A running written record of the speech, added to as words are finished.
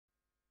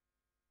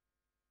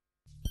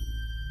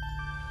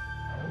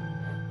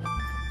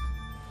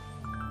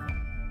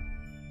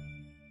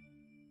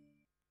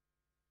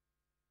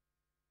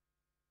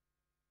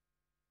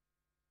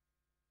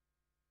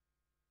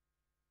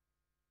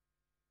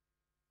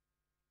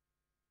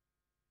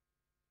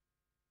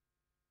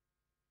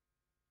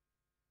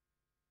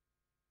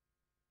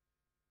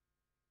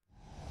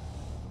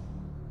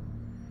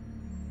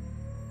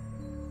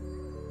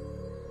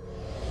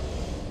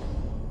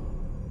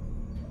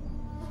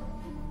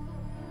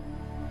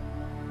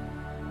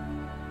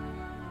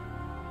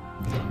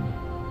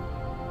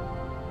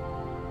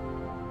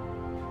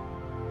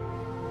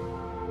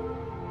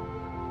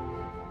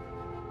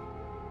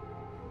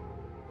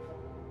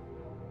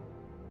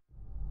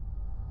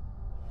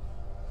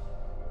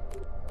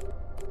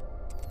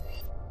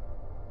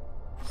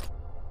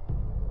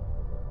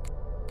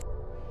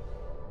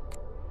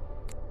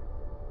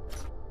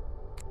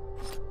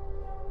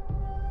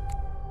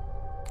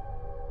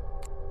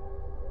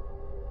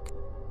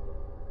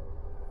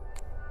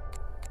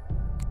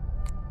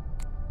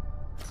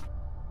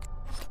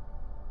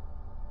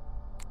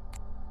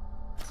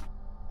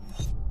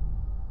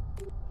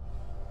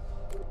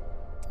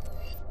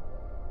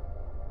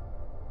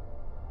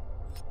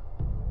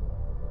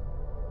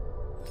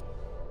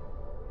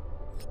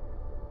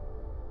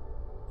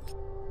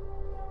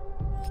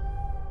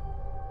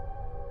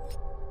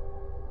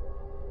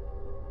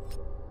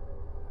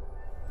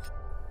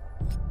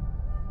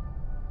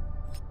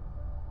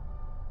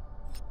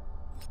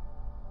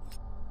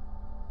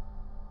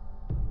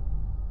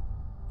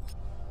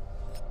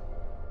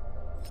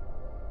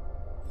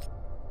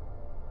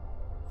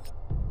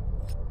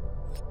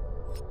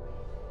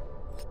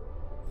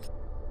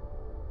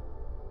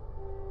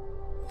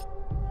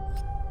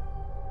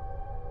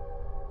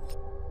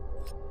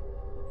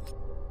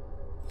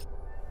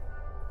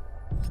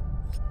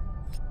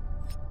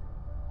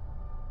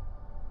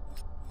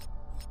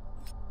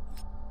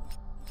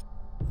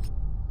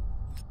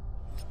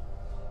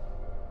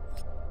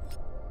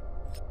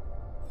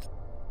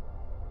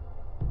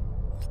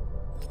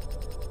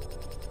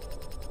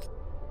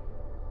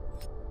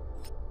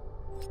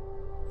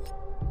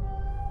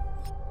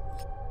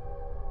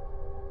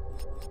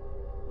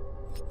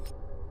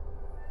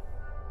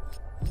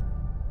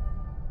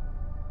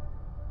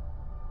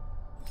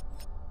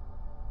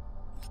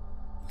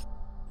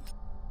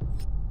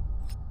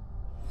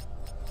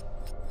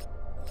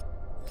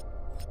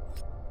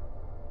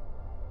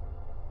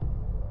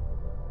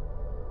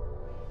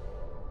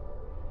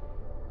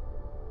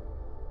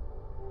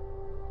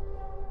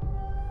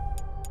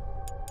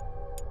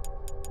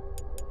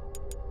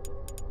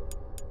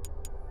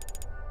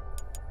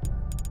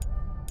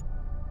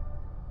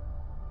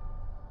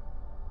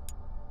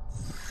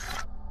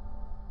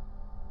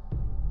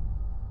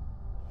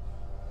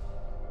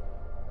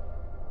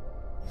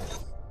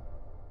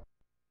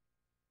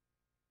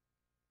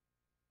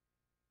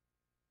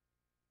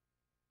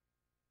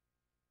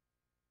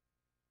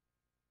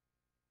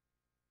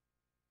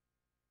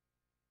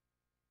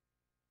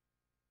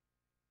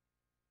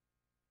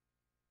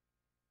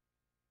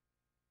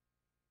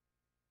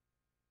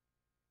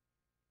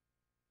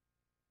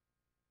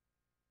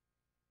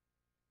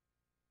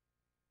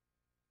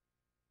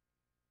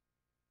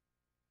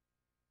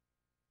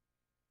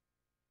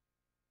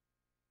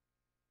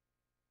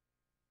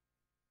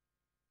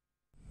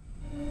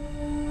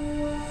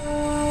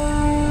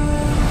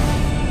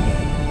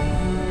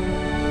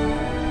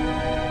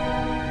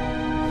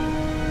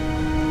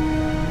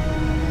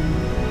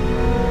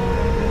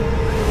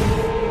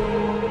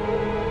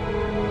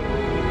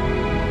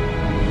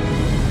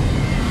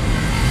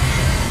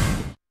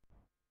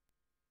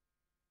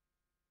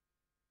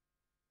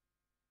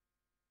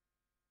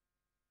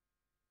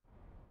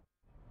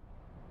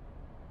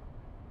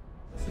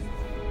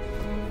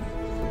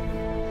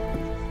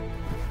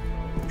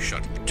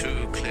Shuttle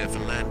 2 clear for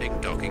landing,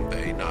 docking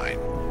bay 9.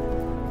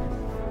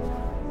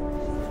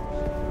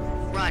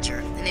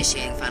 Roger.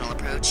 Initiating final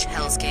approach.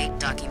 Hell's Gate,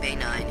 docking bay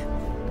 9.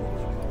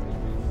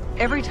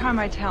 Every time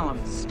I tell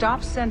him,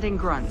 stop sending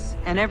grunts,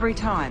 and every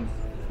time,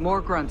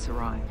 more grunts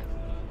arrive.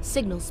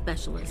 Signal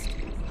specialist.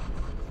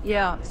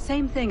 Yeah,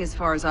 same thing as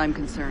far as I'm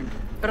concerned.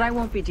 But I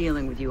won't be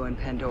dealing with you on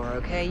Pandora,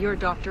 okay? You're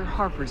Dr.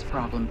 Harper's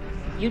problem.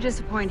 You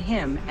disappoint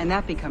him, and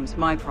that becomes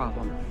my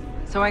problem.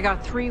 So I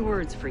got 3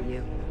 words for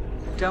you.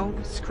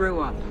 Don't screw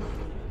up.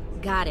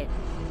 Got it.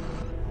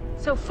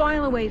 So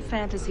file away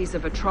fantasies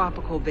of a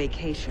tropical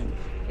vacation.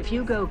 If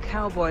you go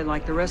cowboy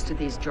like the rest of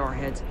these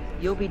jarheads,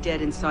 you'll be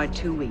dead inside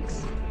 2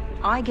 weeks.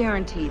 I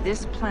guarantee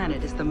this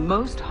planet is the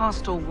most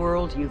hostile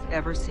world you've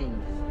ever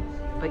seen.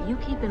 But you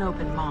keep an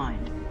open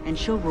mind, and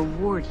she'll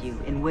reward you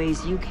in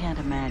ways you can't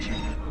imagine.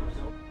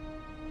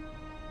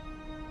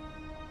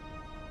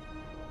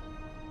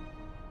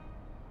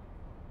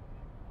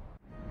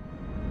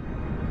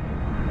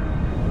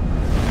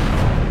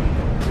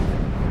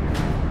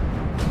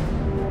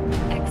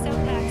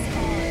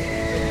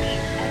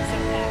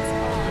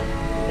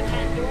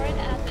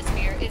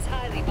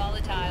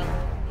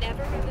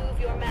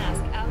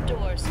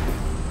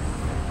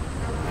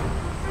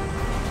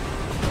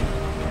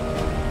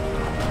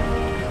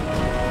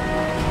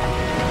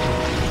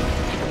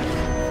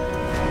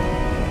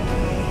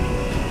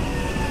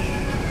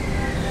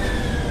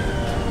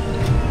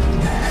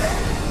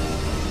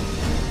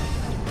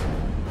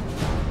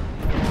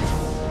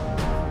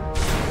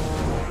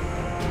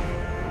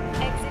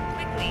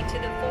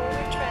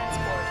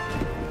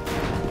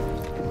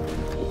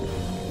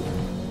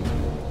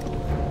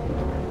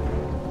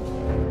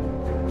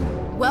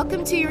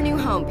 Welcome to your new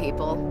home,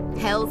 people.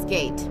 Hell's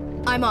Gate.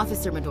 I'm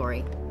Officer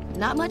Midori.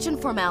 Not much in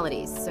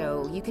formalities,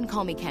 so you can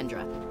call me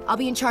Kendra. I'll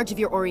be in charge of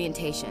your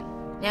orientation.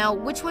 Now,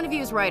 which one of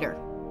you is Ryder?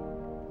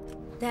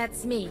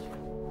 That's me.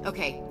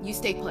 Okay, you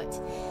stay put.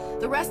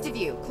 The rest of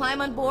you,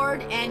 climb on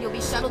board and you'll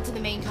be shuttled to the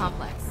main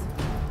complex.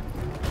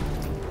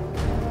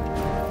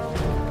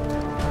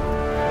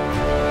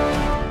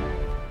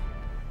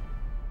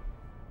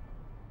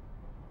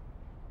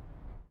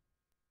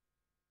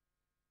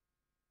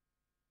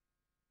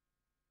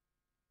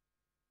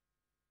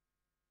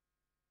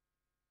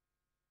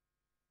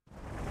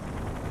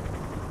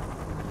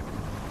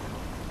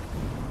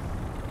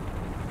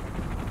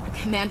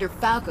 Commander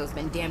Falco's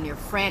been damn near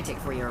frantic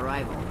for your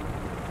arrival.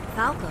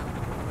 Falco?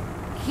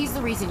 He's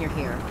the reason you're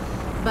here,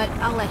 but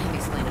I'll let him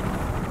explain it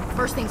all.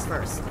 First things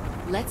first,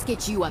 let's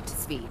get you up to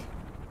speed.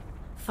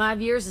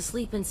 5 years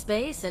asleep in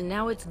space, and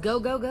now it's go,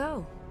 go,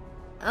 go.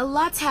 A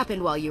lot's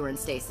happened while you were in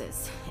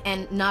stasis,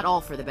 and not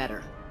all for the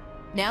better.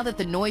 Now that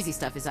the noisy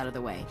stuff is out of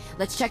the way,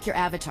 let's check your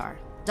avatar.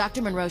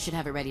 Dr. Monroe should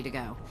have it ready to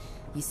go.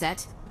 You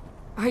set?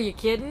 Are you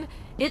kidding?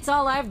 It's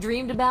all I've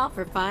dreamed about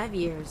for 5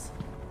 years.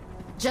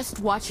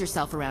 Just watch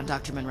yourself around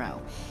Dr. Monroe.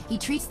 He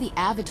treats the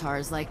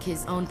avatars like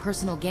his own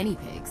personal guinea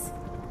pigs.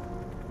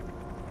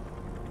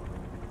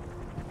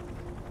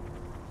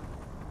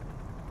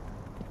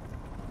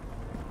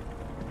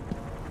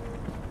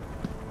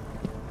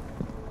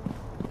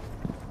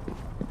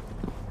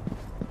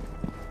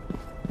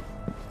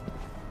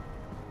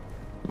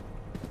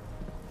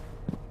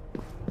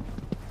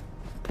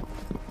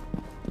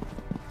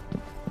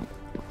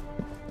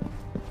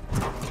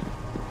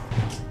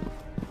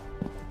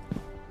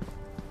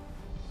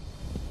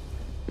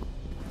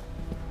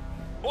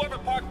 Whoever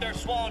parked their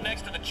Swan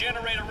next to the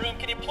generator room,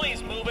 can you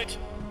please move it?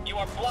 You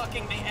are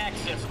blocking the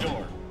access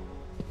door.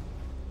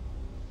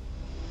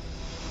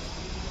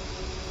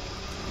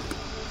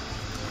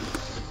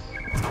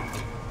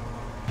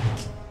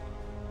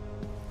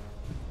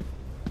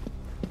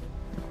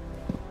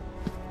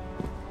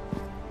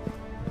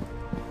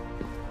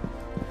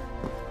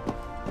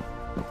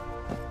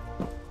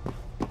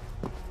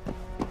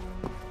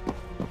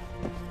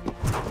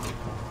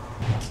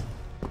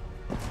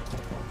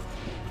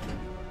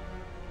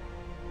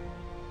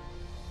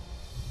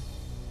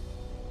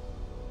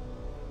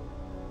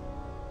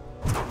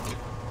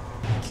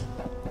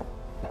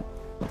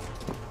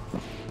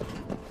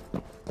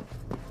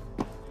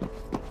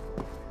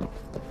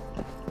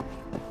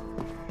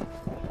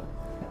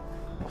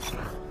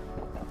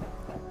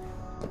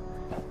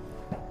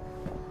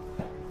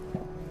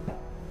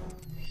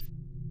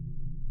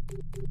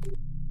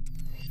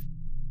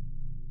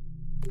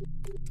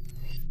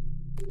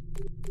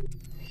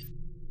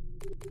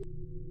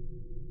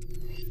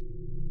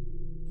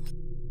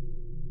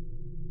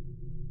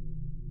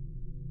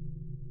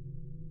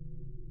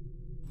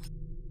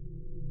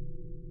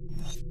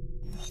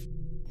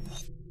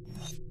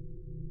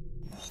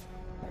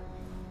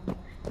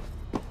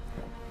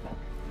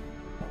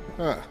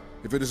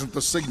 If it isn't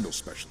the signal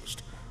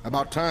specialist.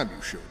 About time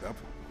you showed up.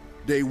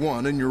 Day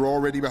 1 and you're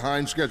already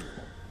behind schedule.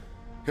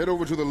 Head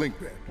over to the link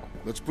pad.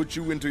 Let's put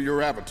you into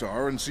your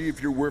avatar and see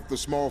if you're worth the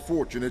small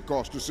fortune it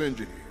cost to send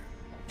you here.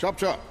 Chop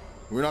chop.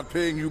 We're not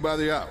paying you by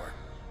the hour.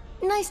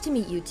 Nice to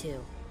meet you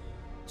too.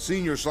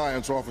 Senior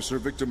Science Officer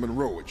Victor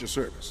Monroe at your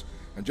service.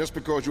 And just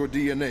because your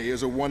DNA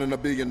is a 1 in a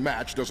billion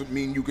match doesn't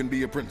mean you can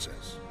be a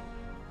princess.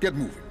 Get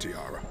moving,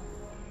 Tiara.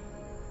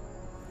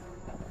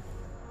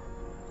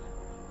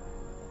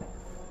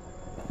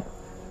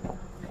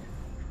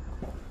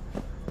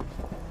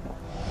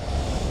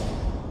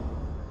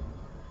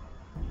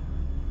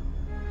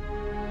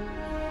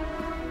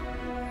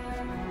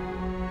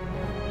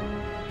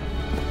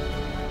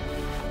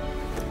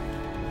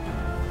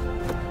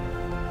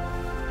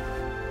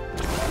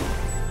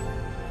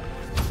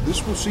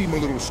 This will seem a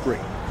little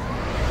strange.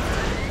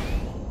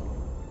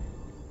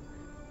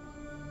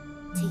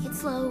 Take it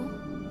slow.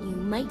 You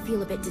might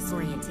feel a bit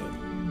disoriented.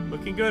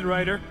 Looking good,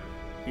 Ryder.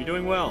 You're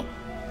doing well.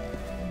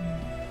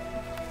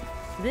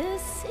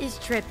 This is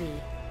trippy.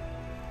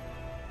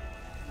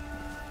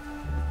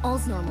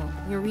 All's normal.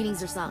 Your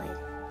readings are solid.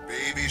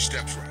 Baby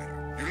steps,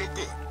 Ryder. You look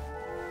good.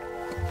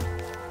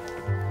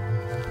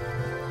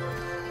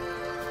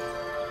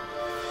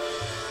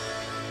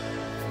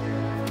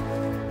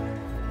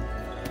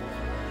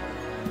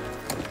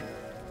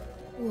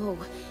 Whoa.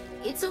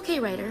 It's okay,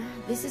 Ryder.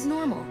 This is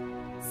normal.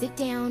 Sit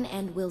down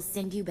and we'll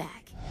send you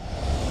back.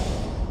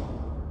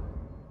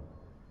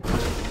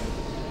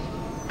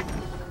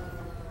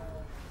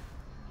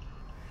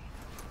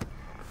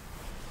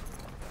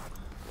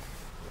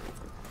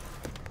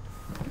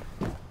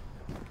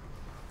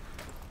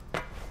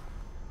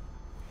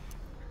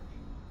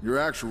 You're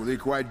actually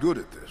quite good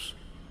at this.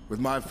 With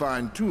my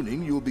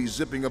fine-tuning, you'll be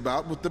zipping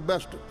about with the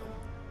best of them.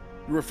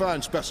 You're a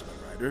fine specimen,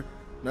 Ryder.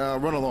 Now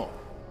run along.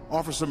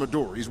 Officer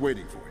Midori's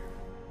waiting for you.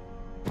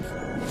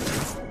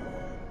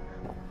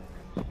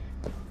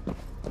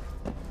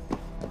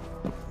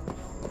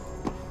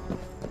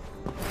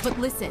 But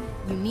listen,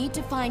 you need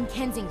to find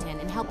Kensington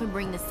and help him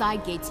bring the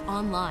side gates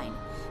online.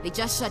 They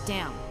just shut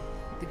down.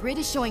 The grid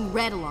is showing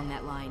red along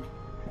that line.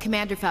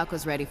 Commander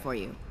Falco's ready for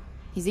you.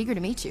 He's eager to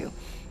meet you.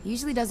 He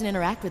usually doesn't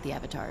interact with the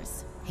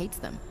Avatars. Hates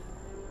them.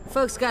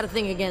 Folks got a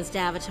thing against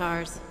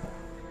avatars.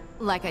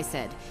 Like I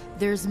said,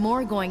 there's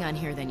more going on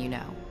here than you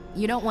know.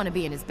 You don't want to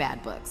be in his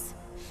bad books.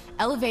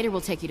 Elevator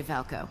will take you to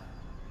Falco.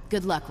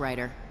 Good luck,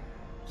 Ryder.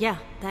 Yeah,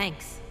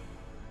 thanks.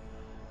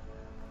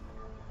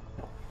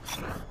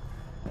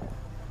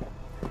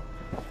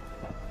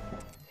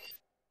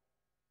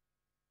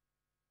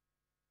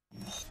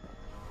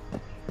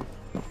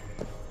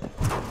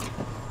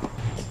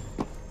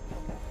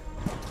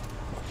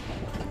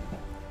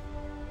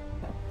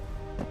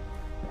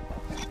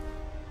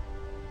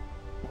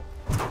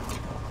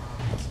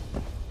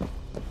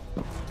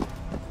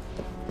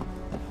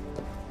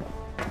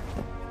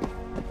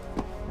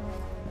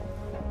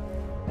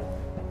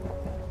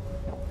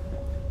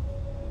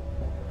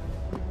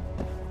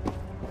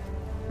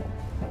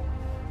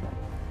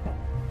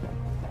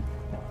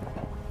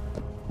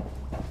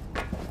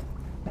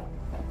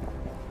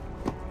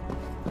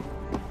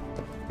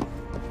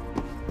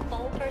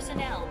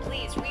 Personnel,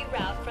 please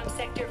reroute from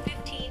Sector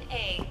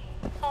 15A.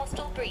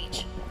 Hostile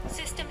breach.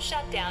 System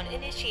shutdown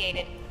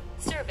initiated.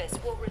 Service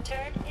will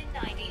return in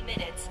 90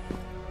 minutes.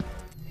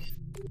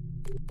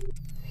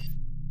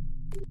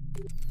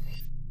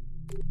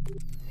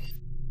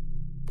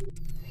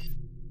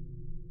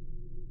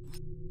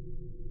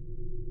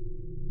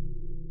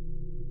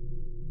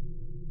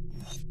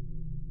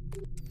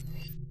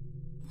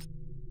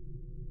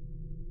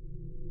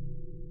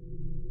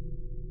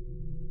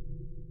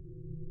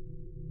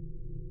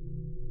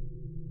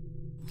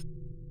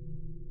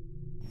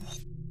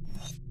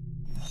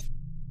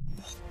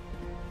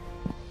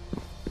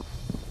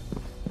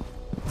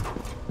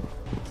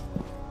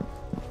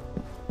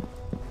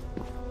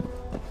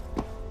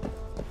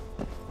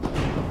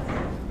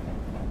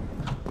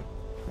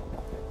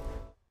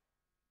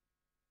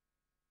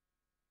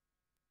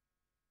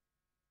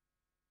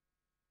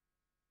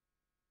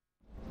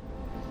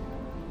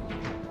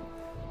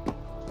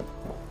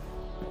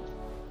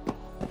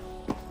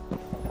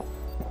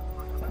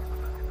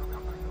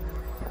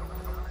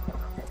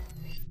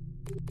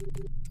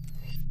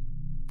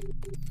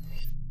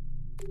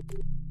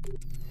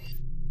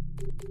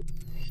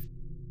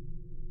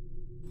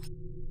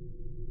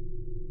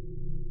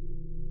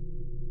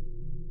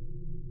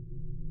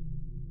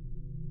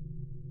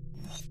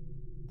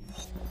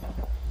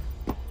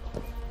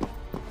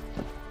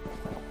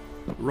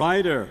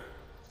 Ryder,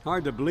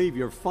 hard to believe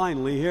you're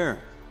finally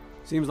here.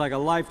 Seems like a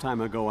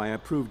lifetime ago I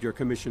approved your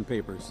commission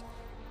papers.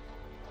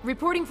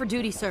 Reporting for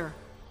duty, sir.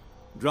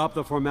 Drop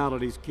the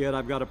formalities, kid.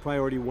 I've got a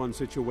Priority 1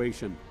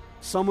 situation.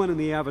 Someone in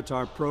the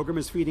Avatar program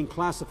is feeding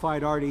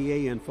classified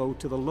RDA info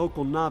to the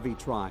local Na'vi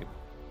tribe.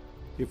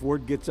 If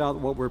word gets out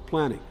what we're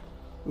planning,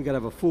 we could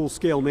have a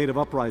full-scale native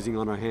uprising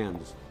on our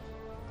hands.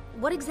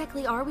 What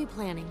exactly are we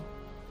planning?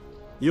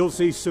 You'll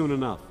see soon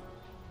enough.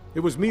 It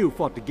was me who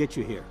fought to get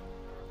you here.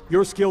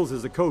 Your skills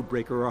as a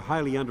codebreaker are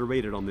highly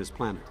underrated on this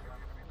planet.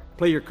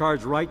 Play your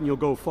cards right and you'll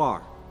go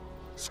far.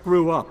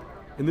 Screw up,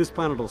 and this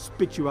planet will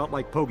spit you out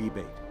like pokey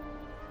bait.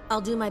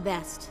 I'll do my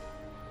best.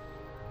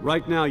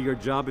 Right now, your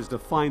job is to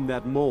find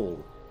that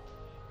mole.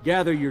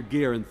 Gather your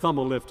gear and thumb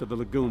a lift to the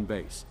lagoon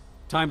base.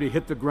 Time to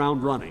hit the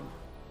ground running.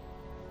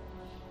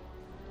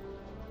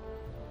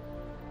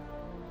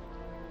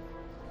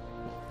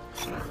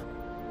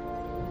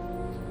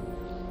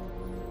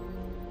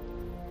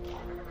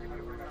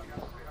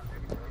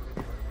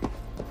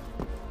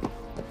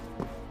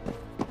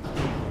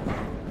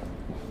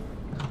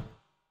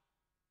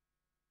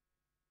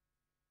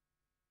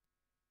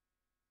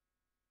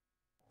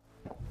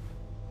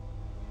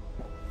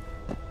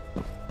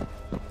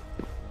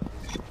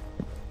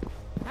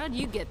 How'd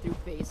you get through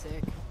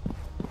basic?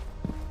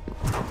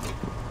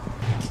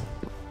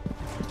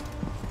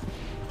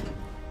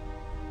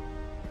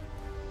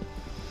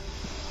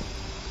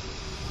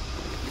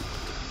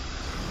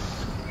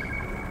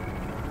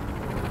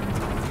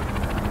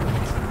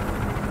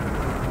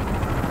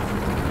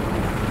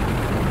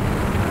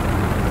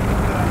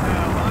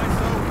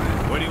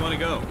 Where do you want to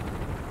go?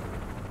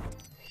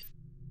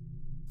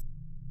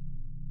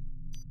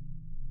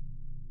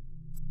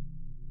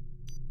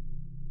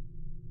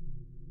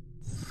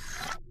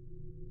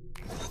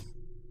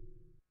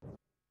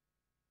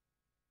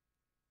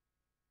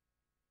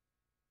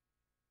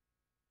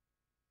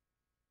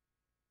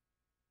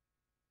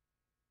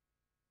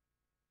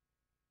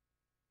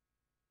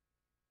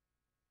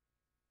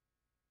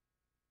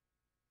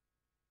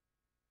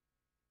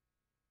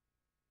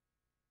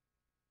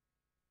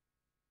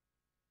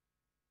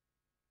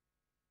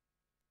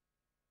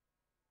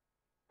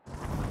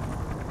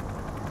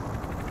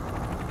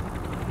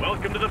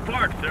 Welcome to the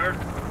park, sir.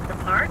 The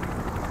park?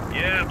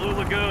 Yeah, Blue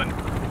Lagoon.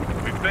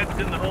 We fenced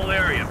in the whole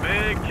area.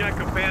 Big chunk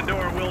of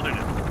Pandora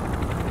wilderness.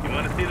 You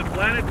want to see the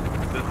planet?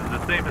 This is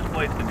the safest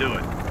place to do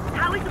it.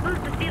 How are we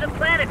supposed to see the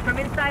planet from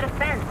inside a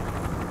fence?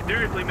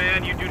 Seriously,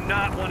 man, you do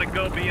not want to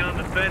go beyond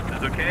the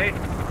fences, okay?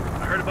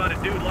 I heard about a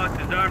dude lost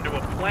his arm to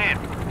a plant.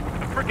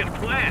 A frickin'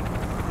 plant.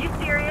 You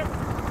serious?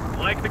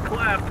 Like the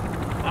clap.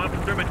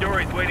 Officer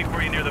Midori's waiting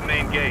for you near the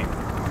main gate.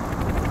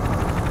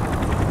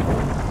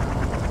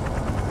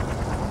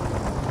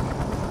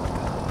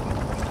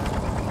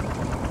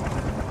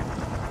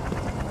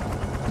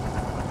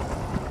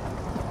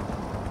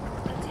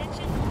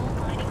 Attention all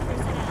mining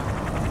personnel.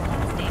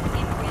 Blasting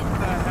in grid. What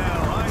the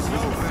hell? Eyes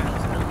open.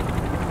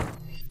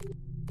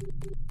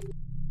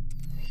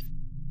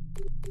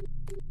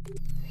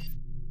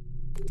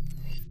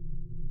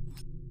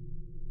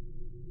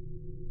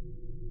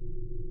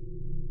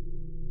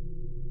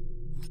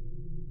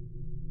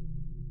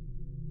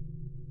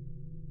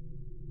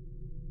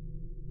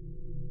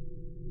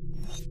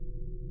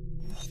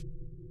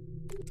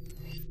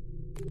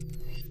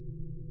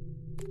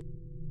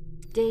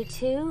 Day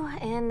 2,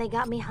 and they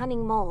got me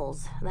hunting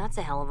moles. That's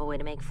a hell of a way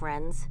to make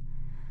friends.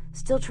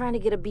 Still trying to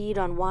get a bead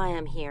on why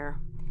I'm here.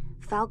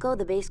 Falco,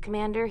 the base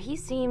commander, he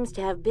seems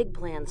to have big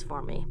plans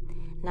for me.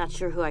 Not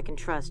sure who I can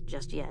trust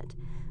just yet.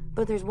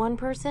 But there's one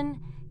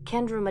person,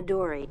 Kendra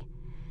Midori.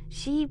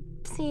 She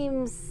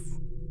seems...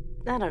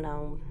 I don't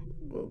know...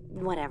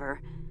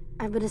 whatever.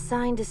 I've been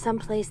assigned to some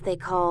place they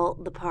call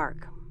the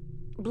Park.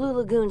 Blue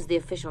Lagoon's the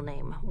official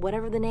name.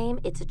 Whatever the name,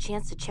 it's a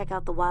chance to check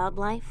out the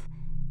wildlife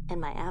and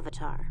my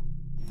avatar.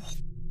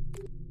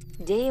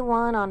 Day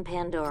 1 on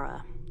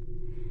Pandora.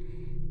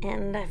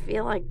 And I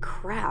feel like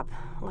crap.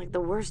 Like the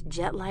worst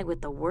jet lag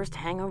with the worst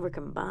hangover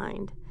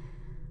combined.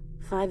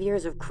 5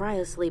 years of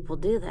cryosleep will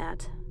do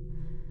that.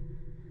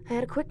 I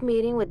had a quick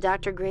meeting with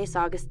Dr. Grace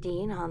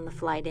Augustine on the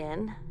flight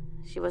in.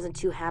 She wasn't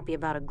too happy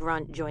about a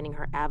grunt joining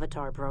her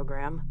avatar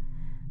program.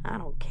 I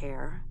don't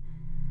care.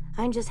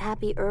 I'm just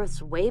happy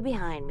Earth's way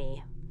behind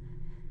me.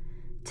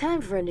 Time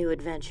for a new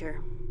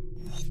adventure.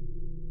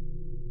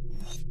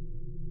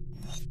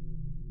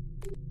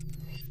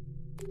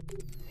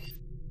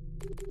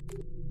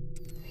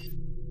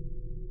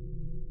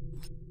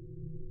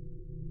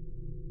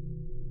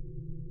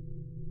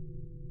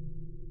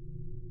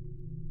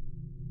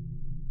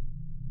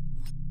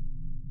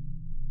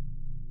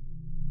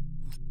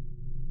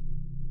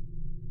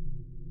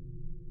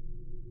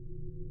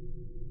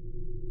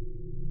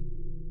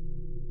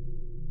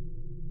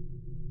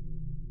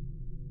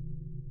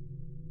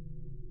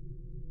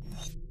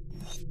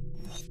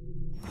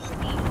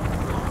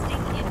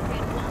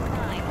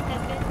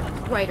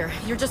 Ryder,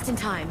 you're just in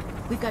time.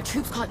 We've got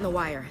troops caught in the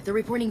wire. They're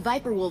reporting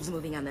Viper Wolves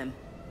moving on them.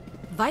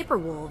 Viper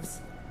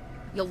Wolves?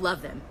 You'll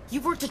love them.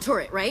 You've worked a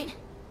turret, right?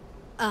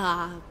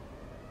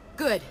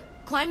 Good.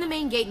 Climb the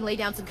main gate and lay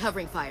down some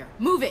covering fire.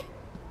 Move it!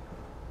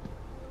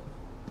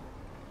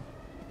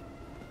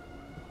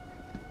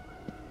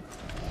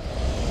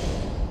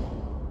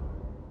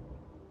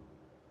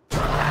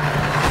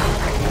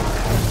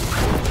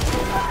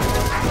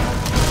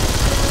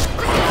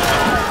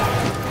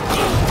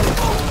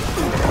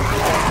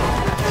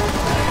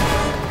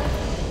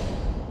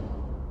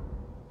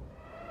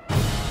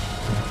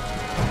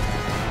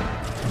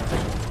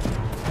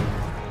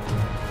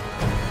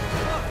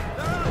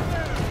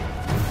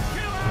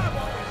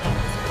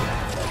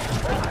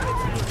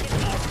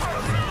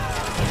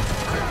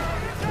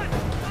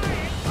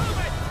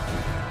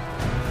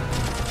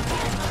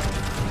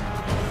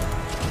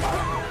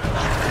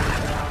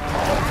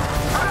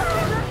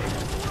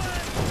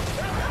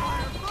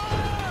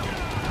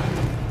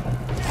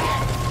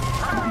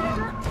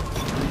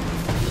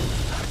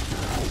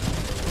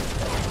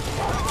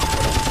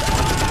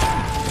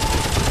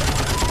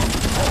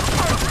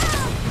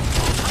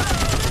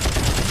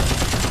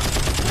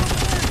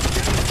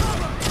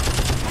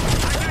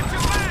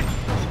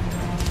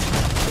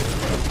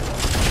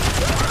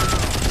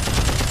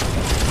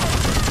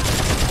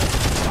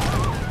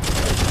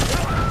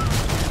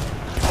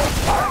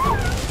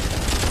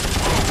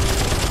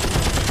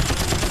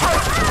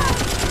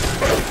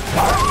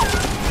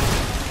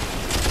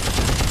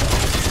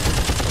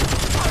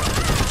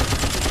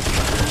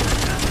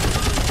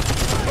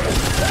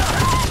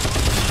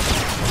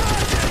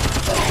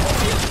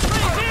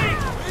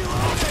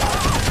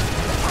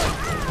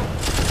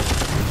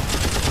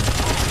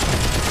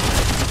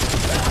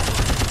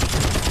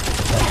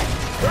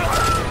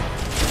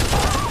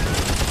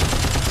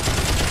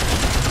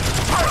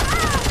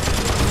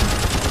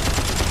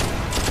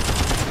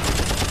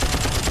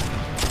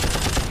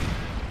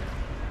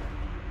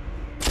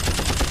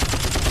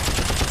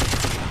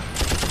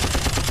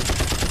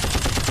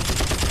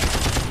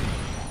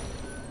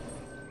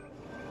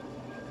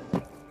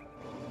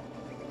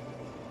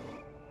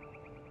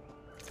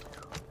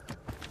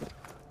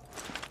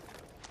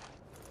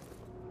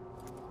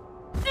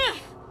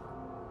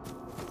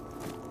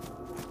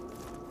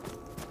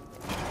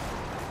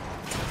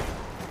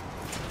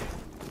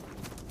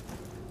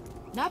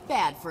 Not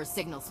bad for a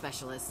signal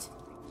specialist.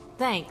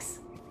 Thanks.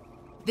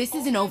 This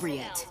isn't over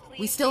yet.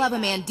 We still have a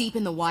man deep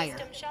in the wire.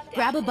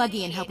 Grab a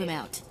buggy and help him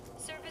out.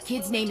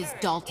 Kid's name is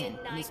Dalton,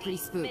 and he's pretty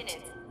spooked.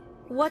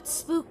 What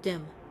spooked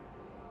him?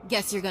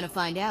 Guess you're gonna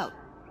find out.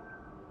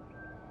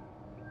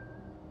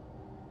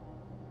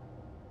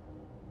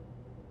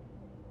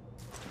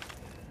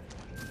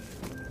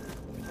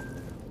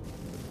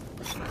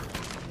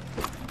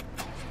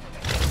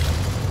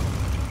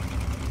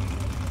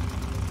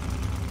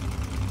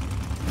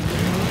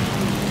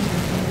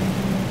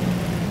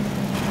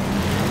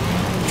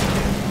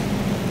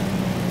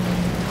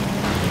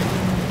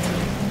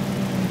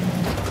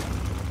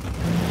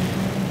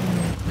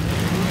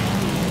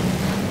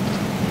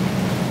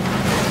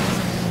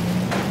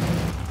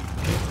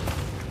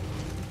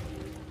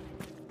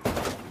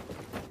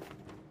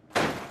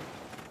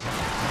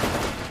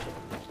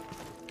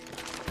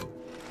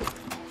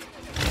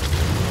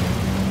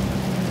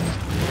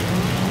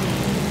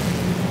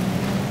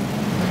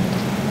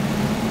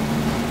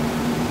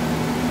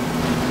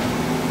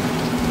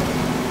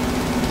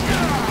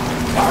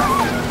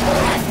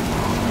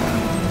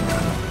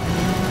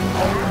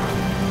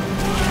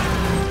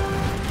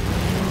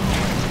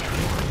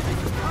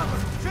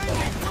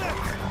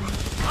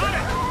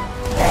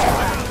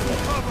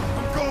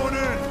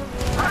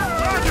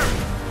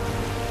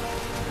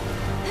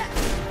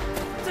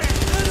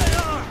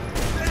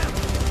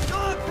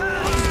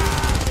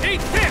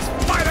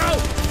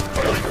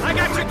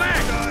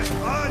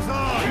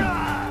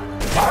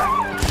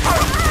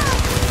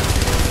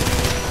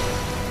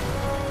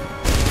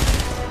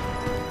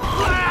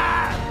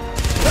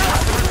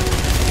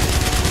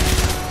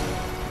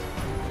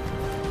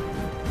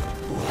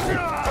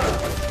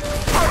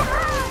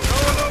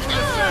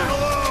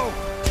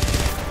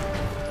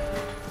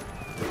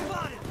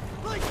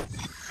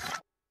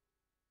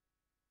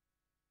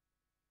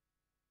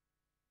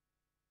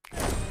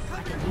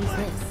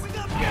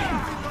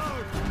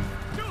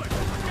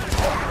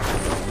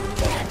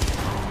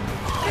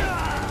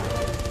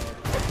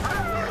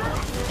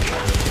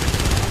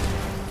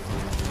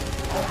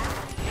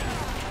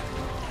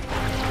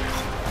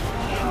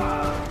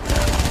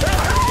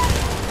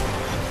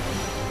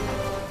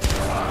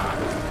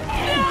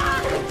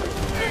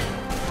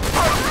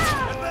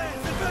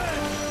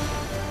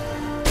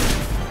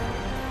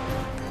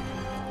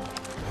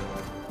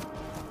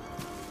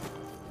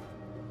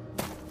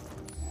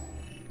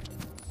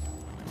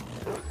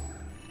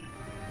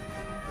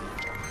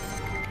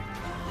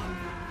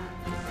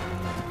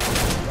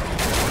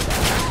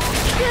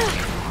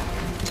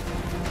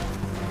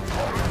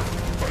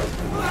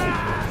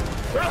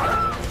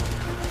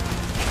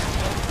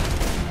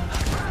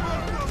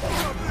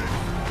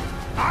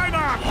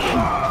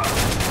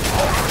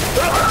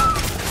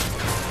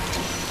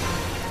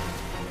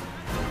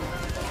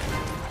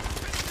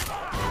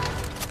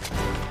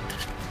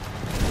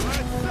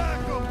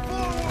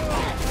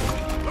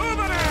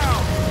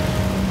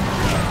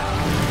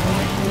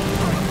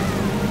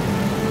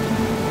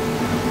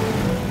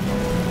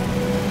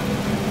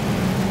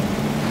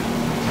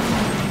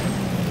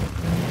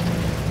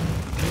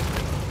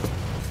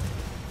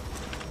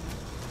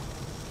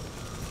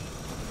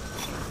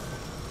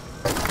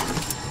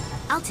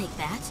 take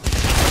that.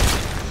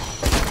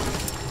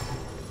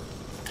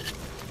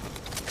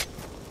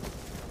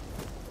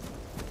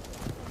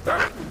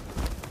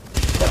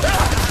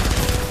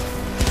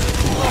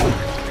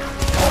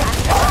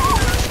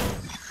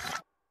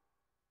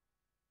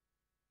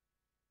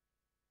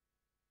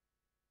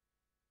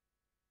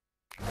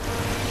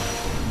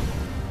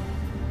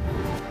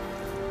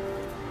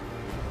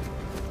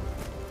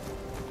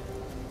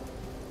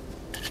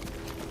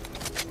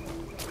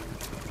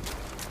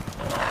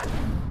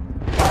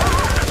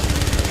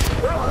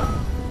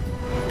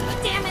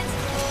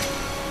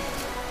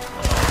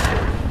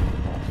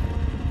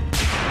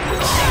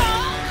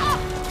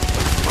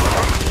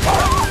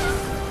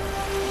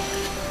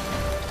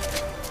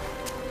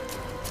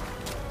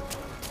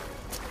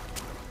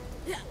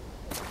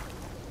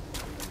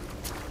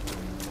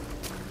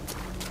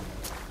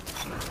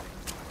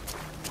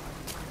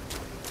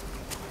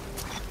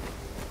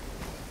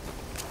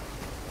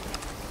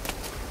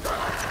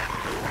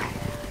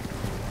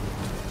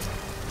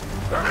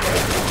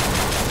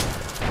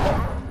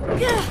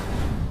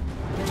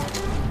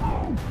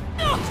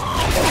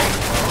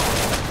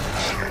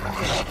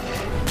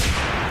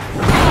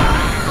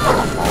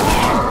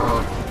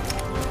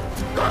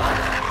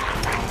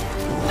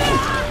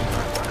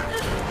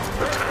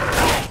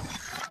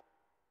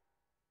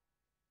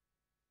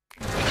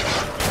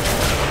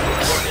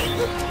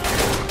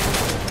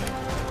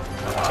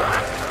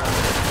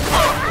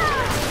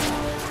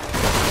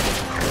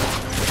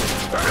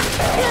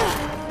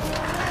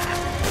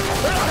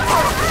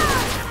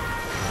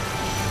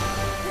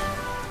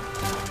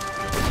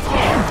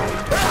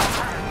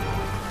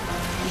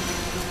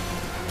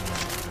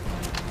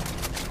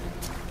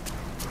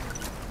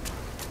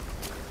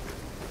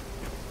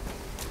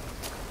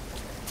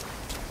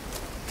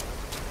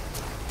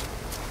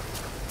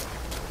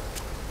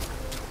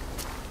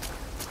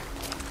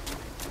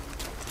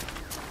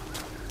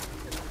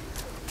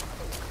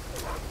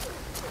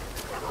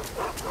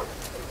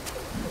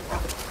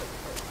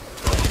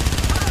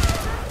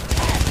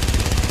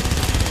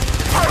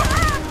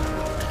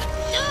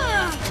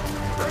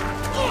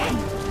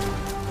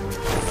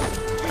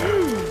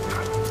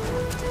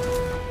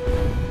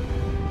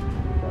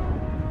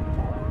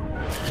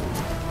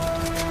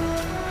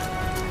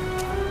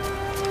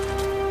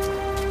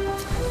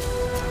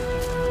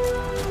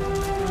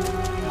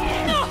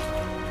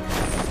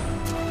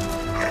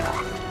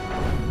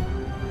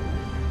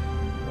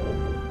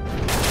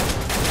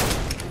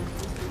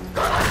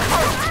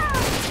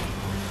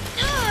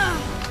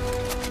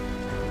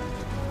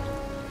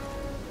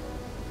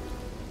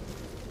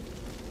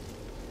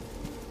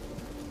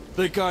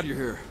 Thank God you're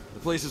here. The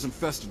place is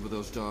infested with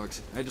those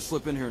dogs. I had to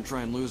slip in here and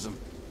try and lose them.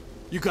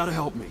 You gotta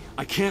help me.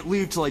 I can't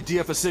leave till I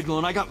DF a signal,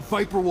 and I got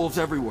Viper Wolves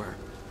everywhere.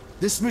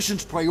 This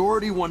mission's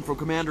priority 1 for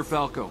Commander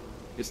Falco.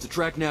 It's to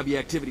track Navi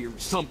activity or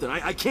something.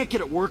 I can't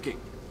get it working.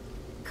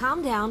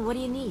 Calm down, what do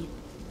you need?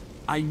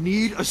 I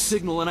need a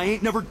signal, and I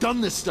ain't never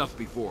done this stuff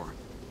before.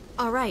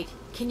 Alright,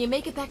 can you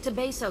make it back to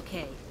base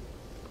okay?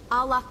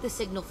 I'll lock the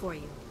signal for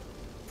you.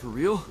 For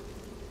real?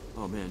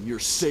 Oh man, you're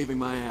saving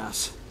my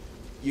ass.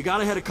 You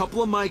gotta head a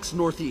couple of mics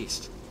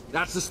northeast.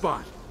 That's the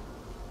spot.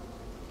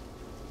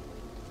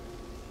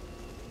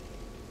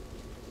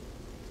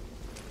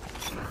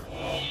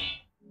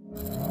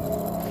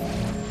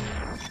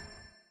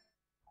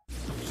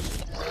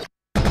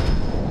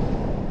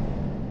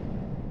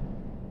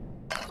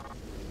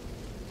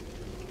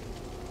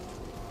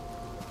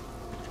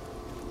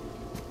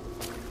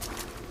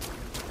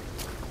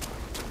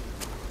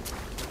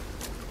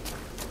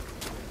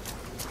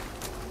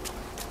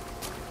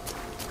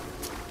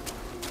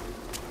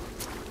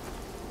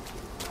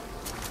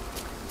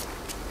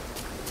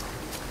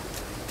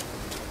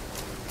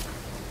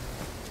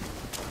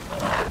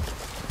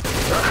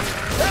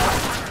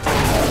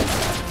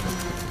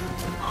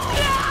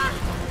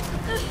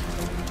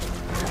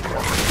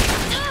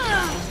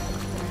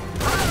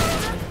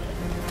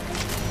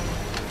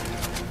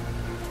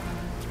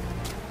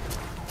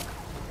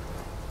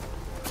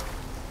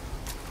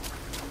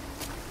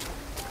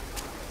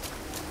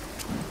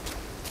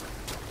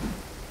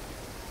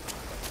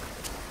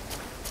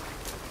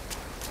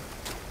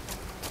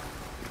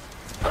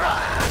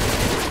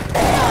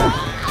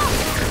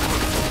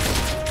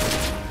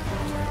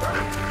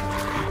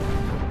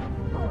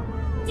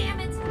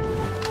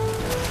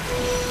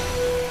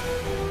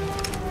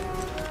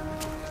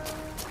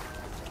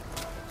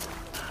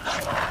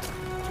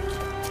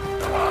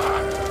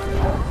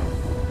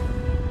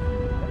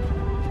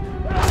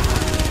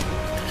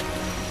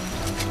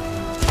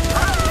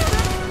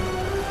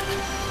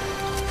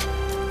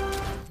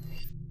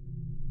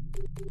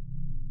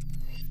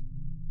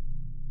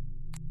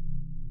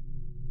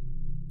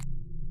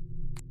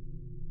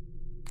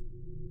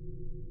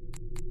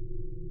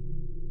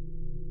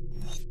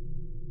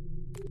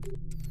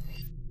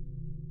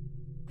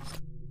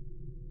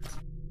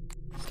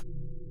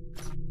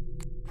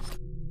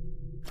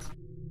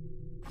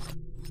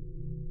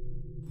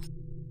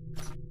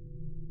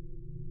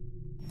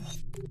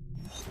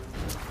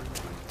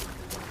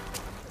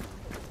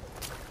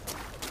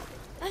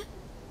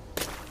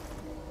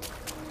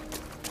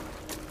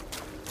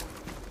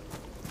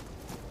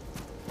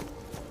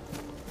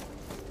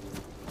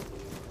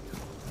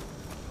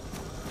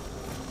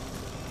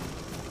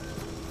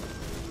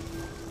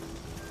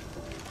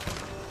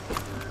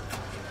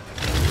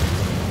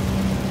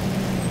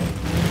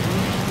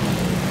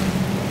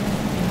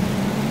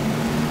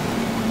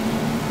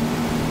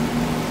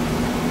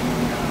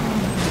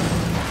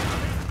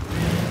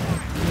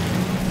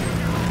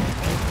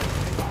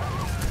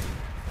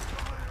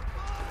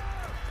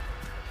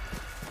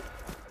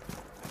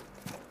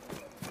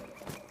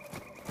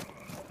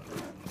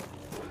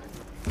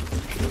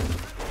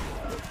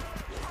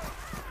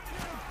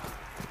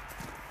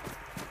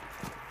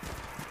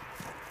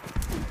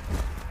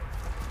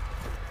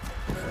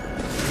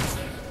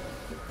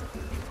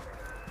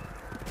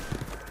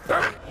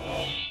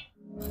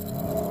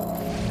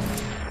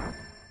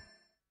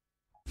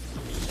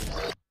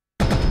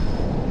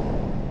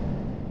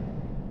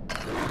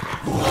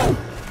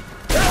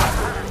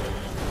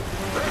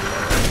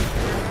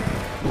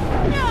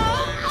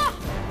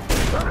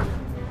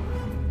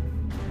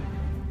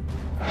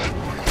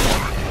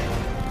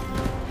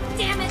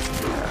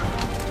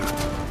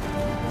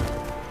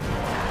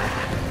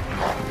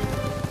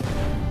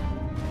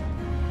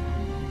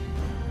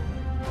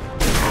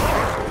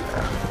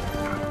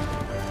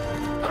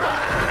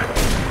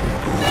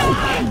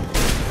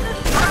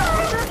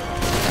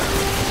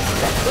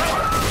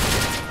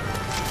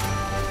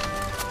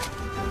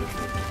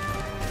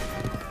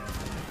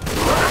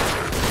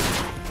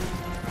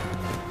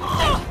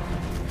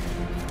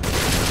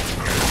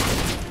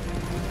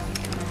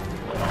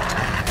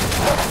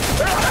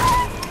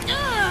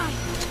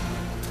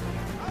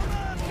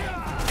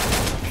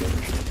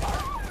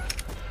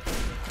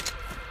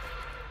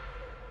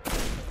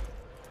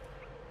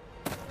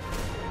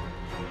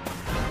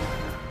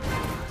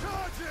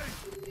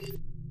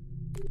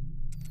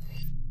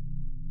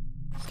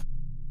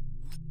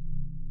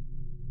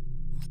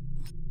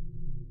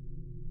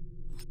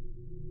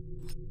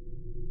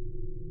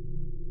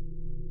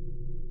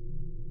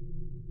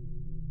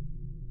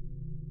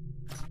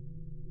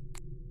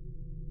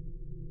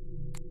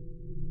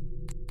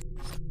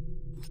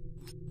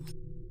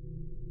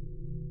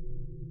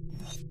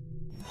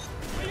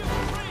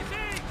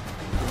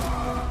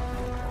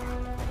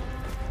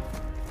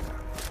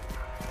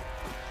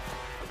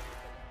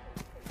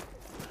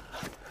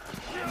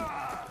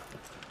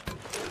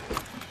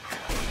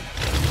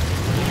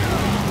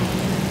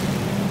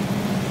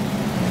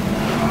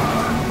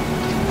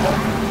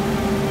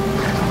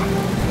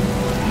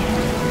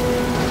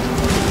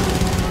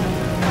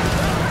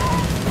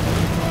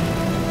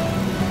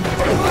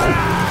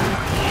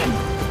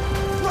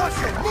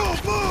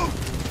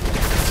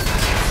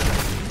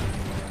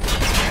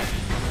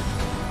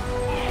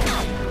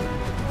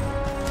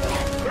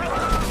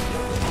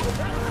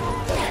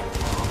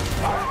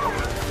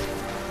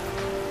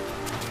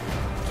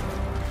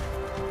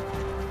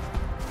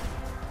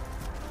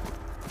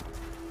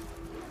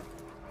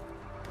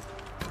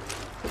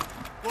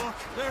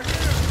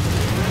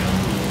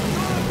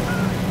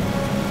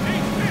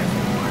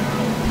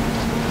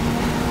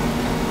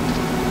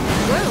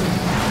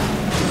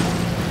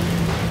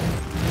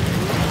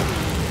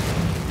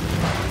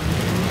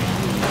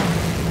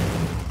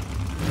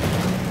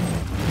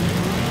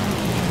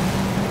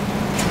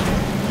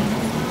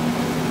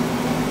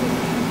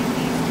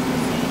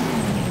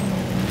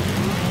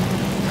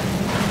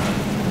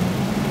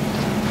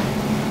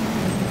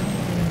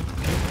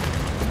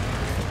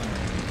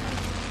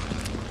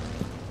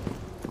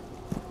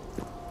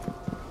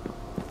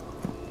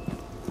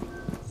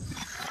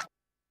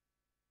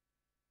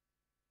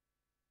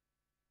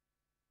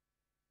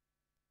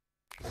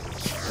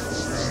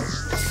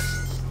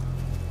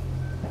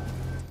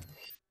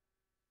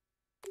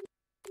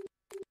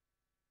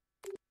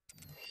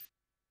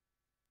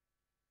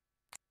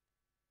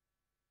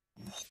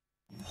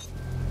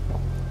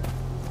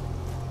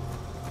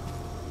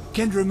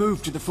 Kendra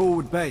moved to the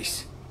forward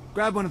base.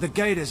 Grab one of the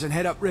gators and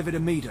head upriver to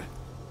meet her.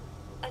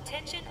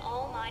 Attention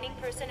all mining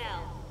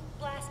personnel.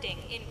 Blasting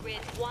in grid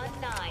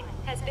 19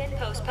 has been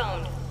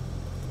postponed.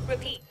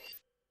 Repeat.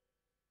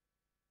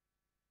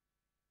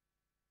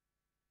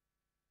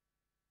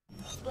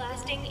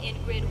 Blasting in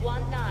grid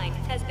 19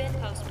 has been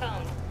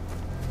postponed.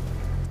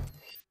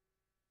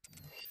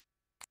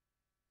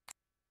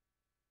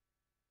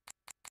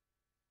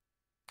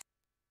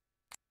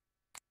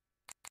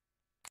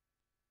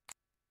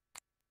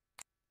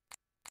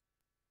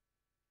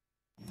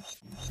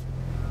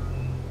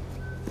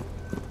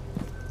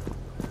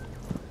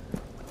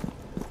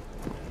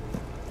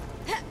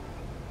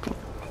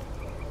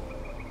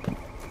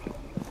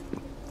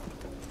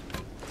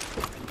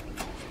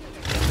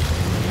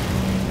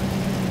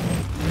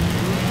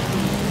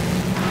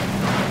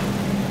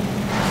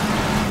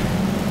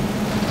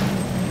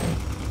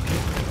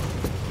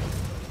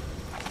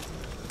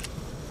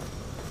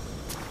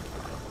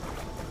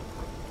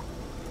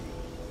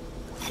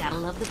 Gotta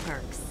love the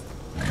perks.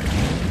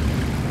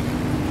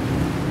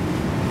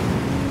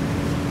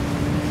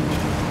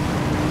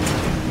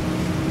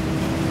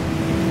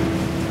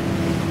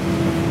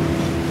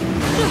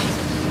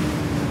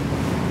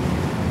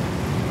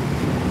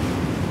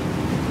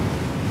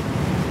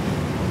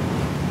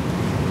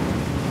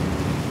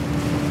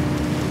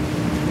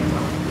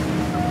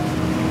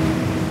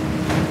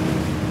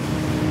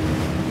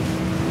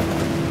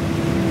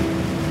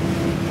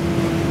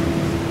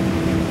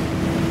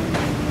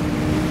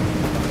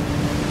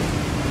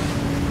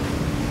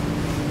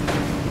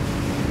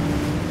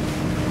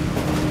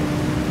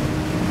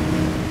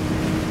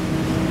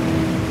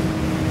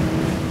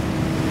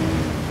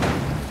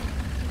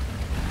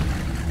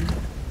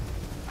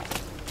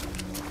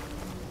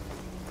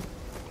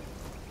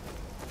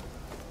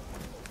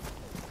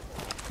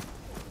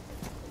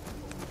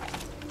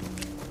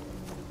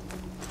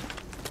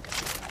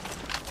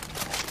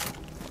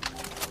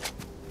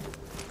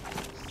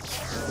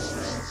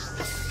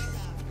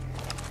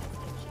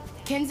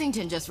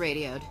 Kensington just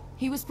radioed.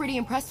 He was pretty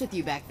impressed with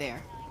you back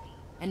there.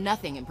 And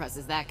nothing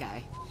impresses that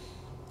guy.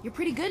 You're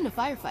pretty good in a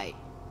firefight.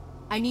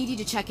 I need you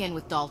to check in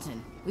with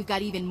Dalton. We've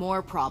got even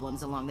more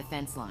problems along the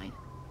fence line.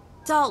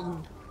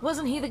 Dalton,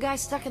 wasn't he the guy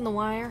stuck in the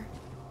wire?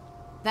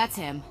 That's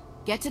him.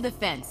 Get to the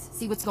fence,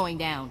 see what's going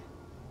down.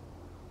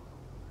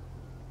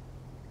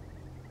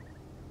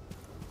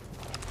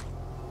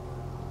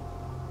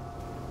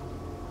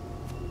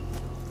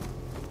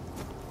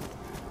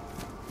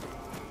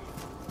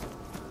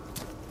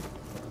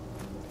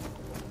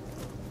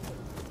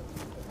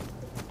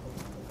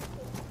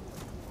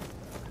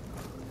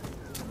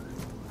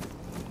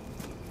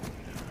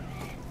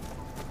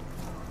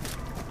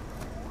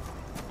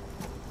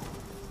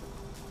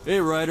 Hey,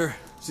 Ryder.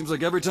 Seems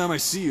like every time I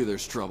see you,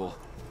 there's trouble.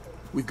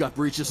 We've got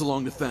breaches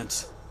along the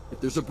fence.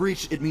 If there's a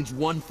breach, it means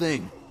one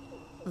thing.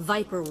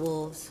 Viper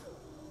wolves.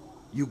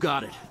 You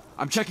got it.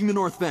 I'm checking the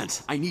north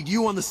fence. I need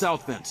you on the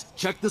south fence.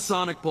 Check the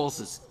sonic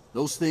pulses.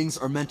 Those things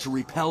are meant to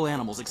repel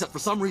animals, except for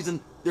some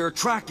reason, they're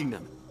attracting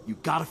them. You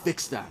gotta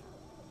fix that.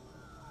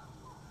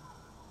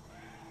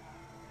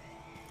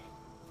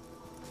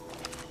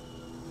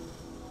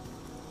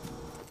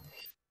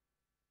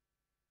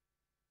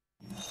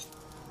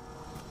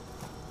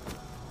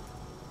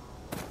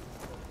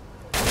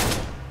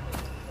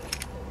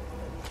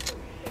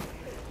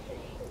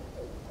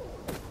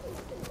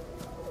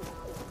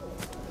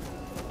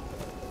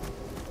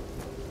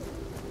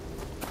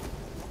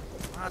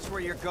 That's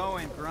where you're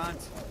going, Grunt.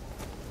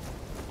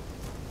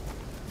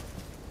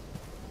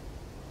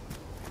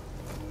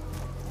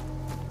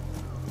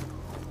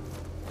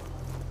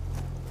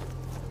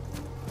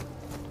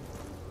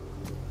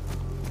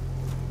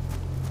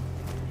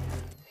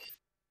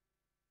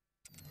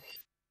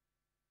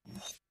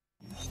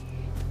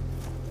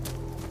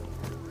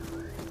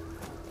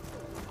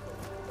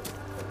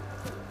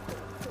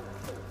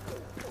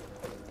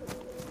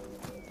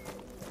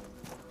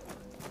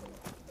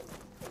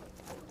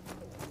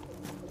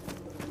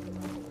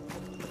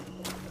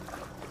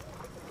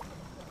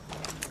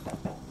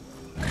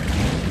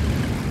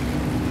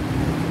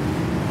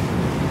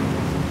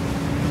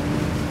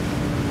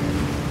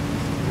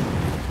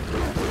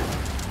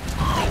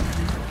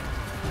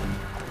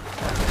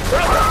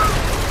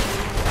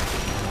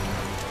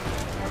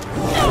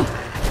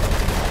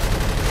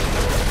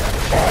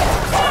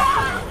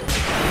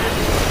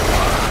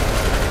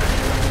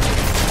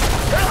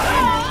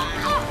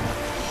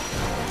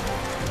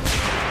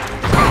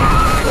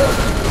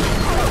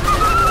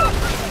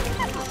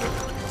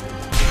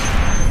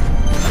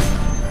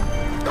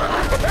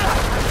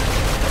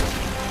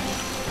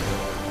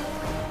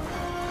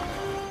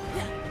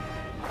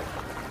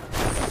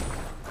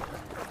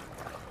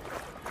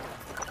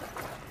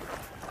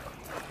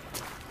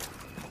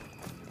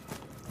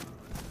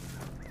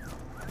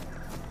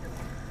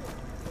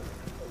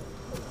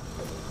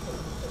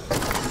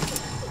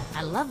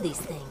 I love these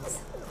things.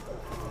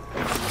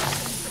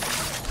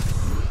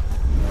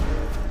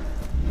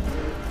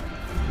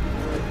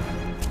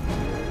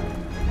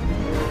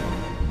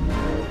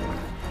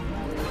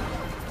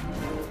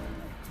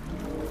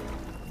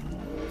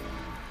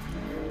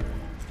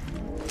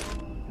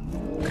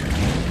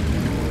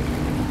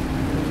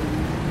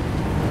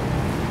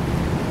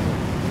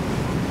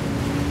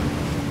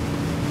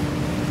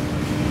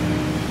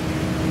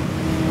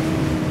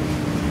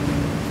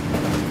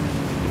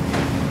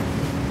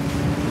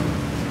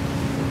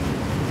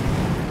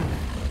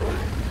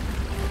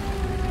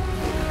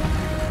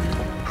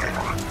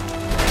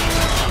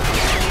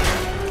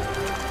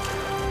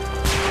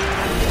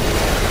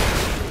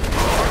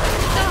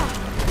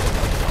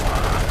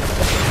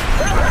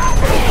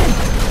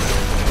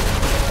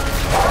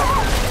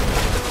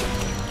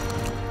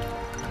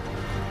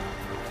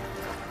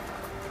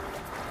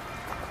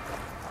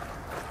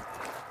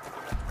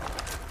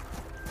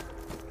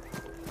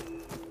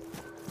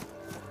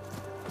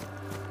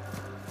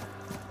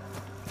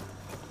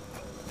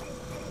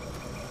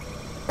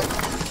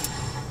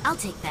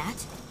 take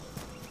that.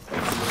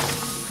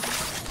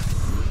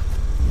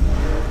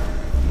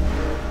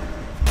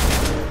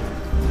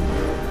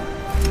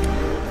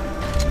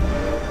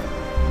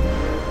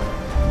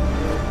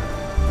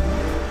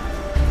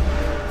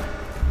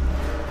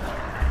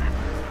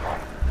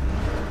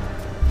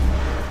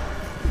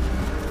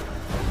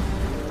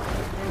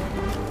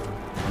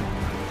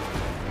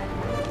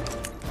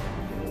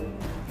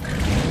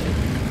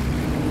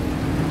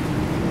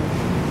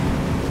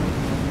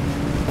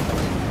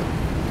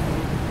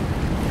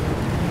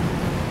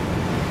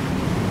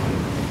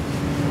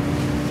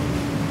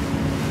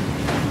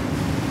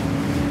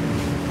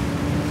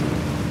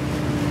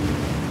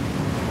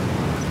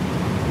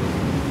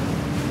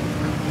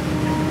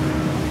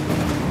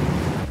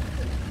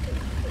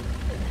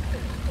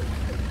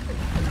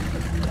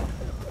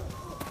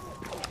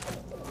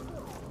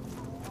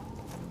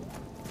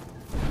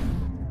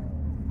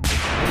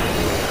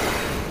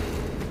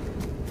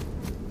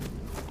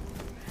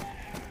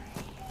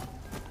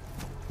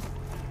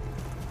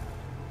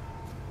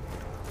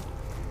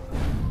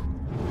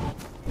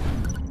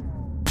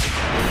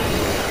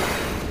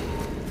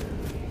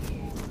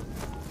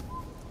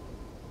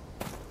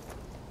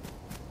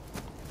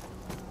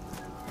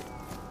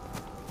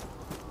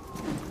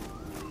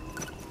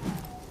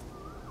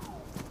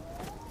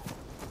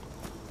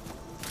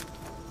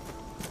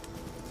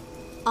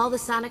 All the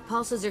sonic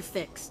pulses are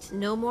fixed.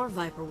 No more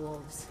Viper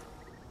Wolves.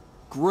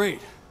 Great.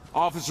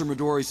 Officer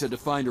Midori said to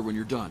find her when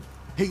you're done.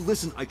 Hey,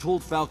 listen, I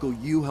told Falco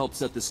you helped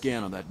set the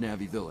scan on that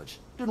Navi village.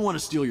 Didn't want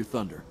to steal your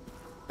thunder.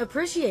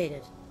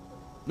 Appreciated.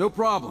 No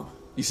problem.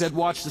 He said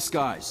watch the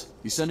skies.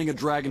 He's sending a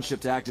dragon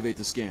ship to activate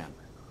the scan.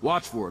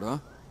 Watch for it, huh?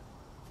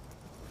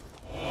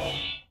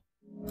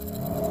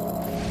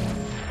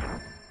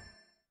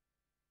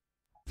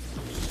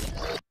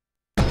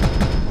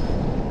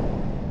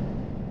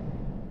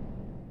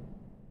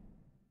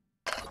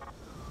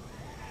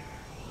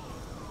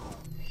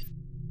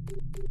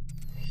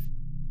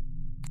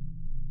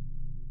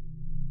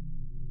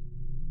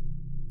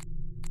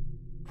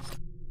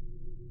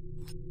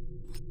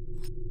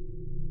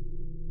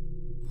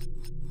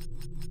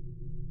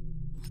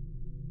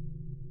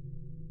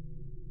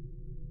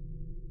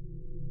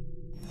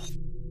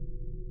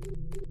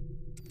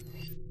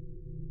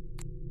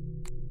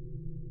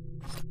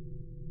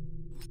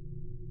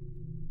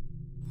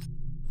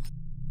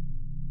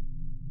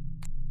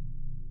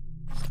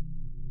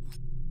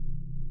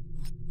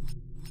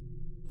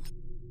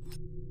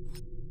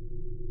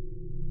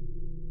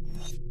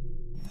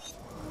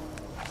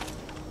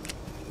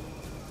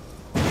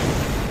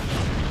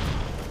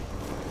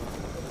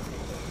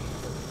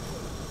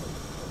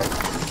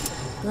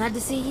 Glad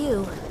to see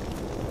you.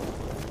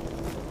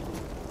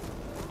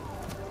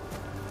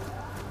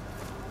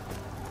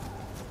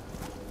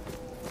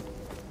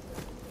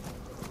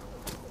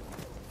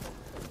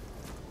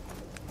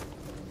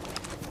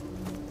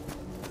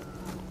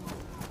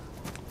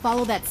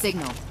 Follow that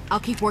signal. I'll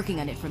keep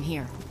working on it from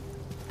here.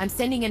 I'm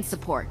sending in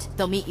support.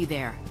 They'll meet you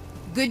there.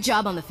 Good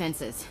job on the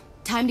fences.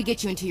 Time to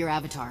get you into your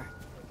avatar.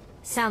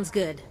 Sounds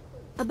good.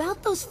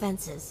 About those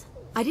fences.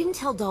 I didn't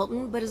tell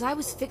Dalton, but as I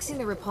was fixing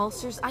the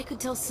repulsors, I could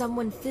tell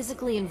someone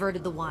physically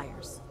inverted the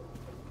wires.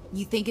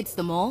 You think it's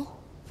the mole?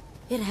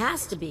 It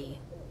has to be.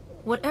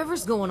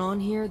 Whatever's going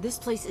on here, this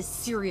place is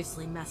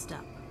seriously messed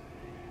up.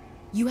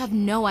 You have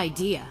no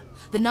idea.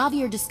 The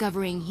Na'vi are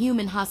discovering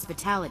human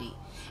hospitality.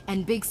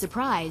 And big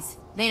surprise,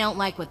 they don't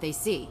like what they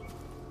see.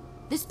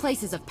 This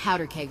place is a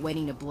powder keg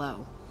waiting to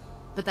blow.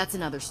 But that's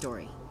another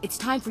story. It's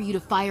time for you to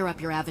fire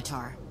up your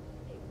avatar.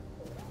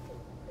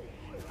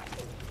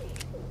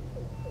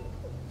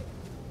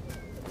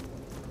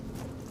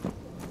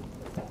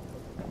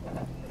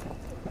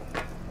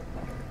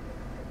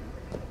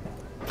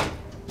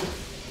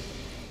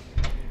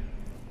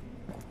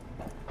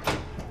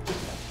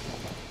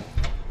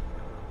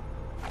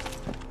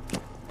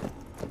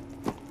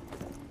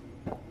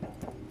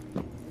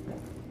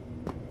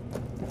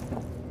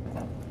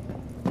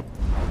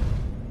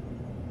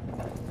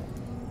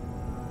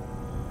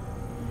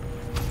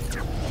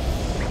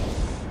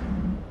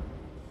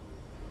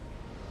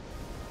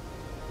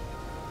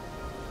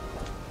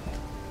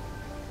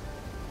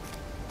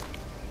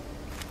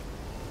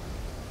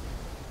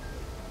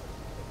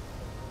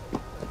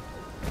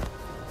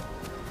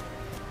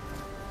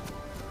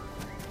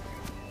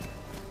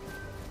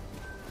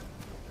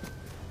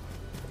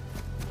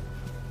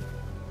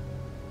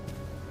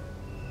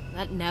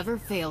 That never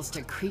fails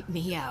to creep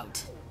me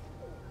out.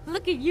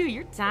 Look at you,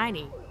 you're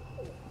tiny.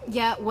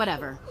 Yeah,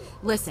 whatever.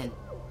 Listen,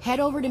 head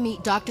over to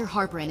meet Dr.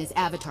 Harper and his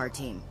Avatar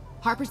team.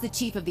 Harper's the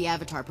chief of the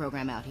Avatar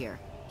program out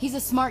here. He's a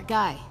smart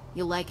guy.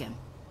 You'll like him.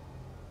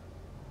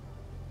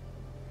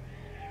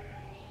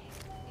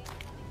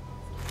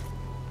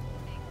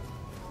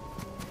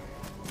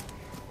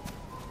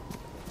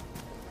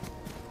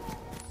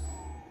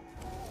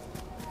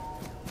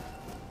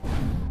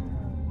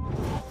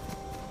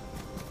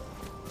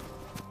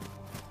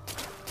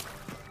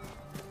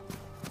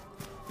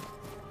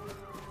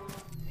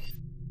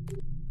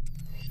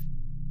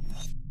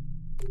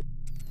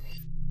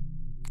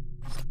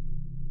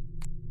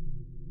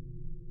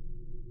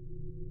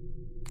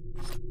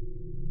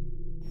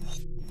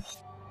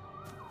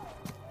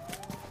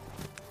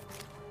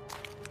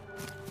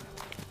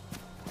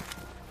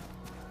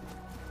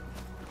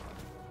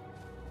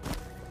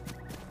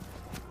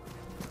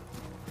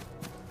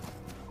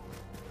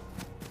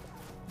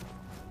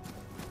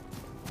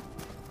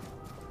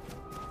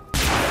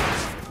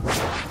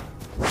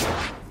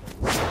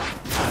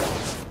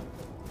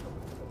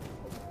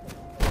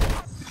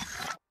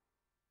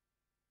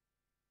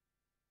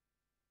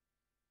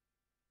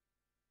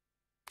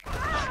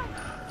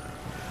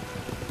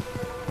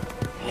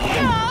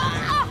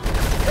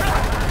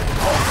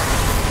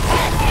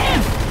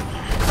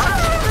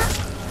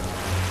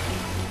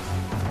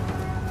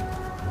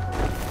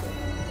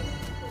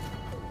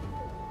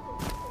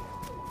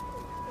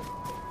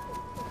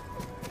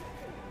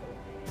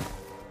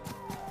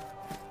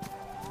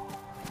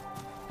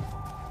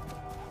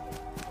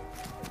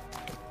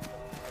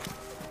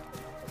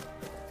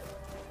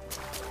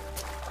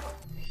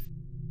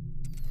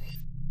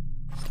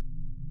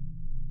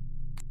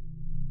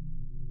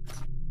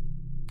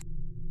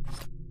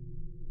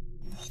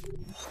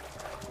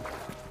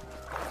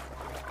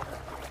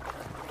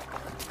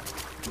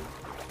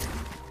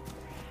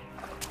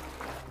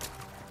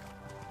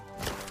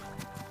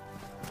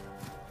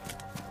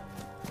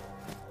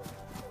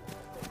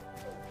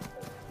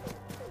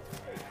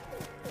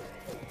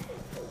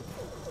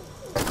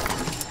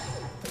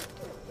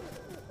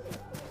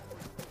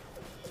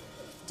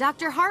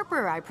 Dr.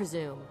 Harper, I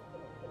presume.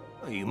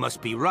 Oh, you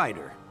must be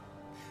Ryder.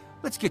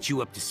 Let's get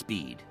you up to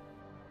speed.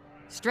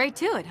 Straight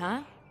to it,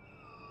 huh?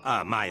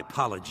 My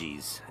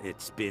apologies.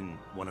 It's been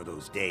one of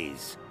those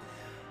days.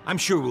 I'm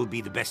sure we'll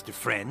be the best of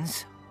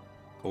friends.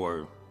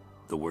 Or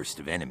the worst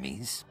of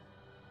enemies.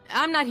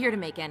 I'm not here to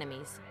make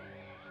enemies.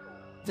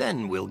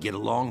 Then we'll get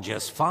along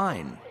just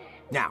fine.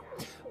 Now,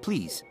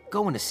 please,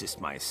 go and assist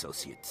my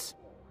associates.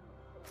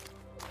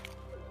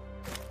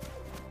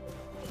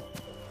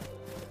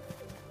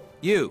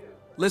 You,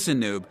 listen,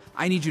 noob.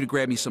 I need you to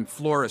grab me some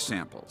flora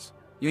samples.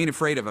 You ain't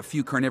afraid of a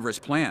few carnivorous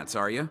plants,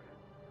 are you?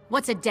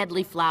 What's a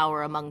deadly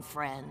flower among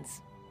friends?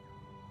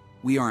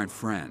 We aren't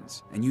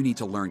friends, and you need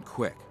to learn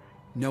quick.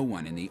 No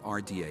one in the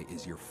RDA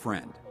is your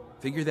friend.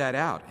 Figure that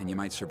out, and you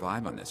might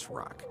survive on this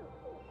rock.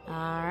 All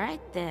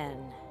right, then.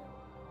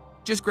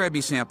 Just grab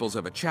me samples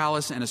of a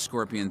chalice and a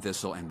scorpion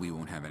thistle, and we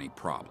won't have any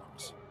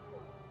problems.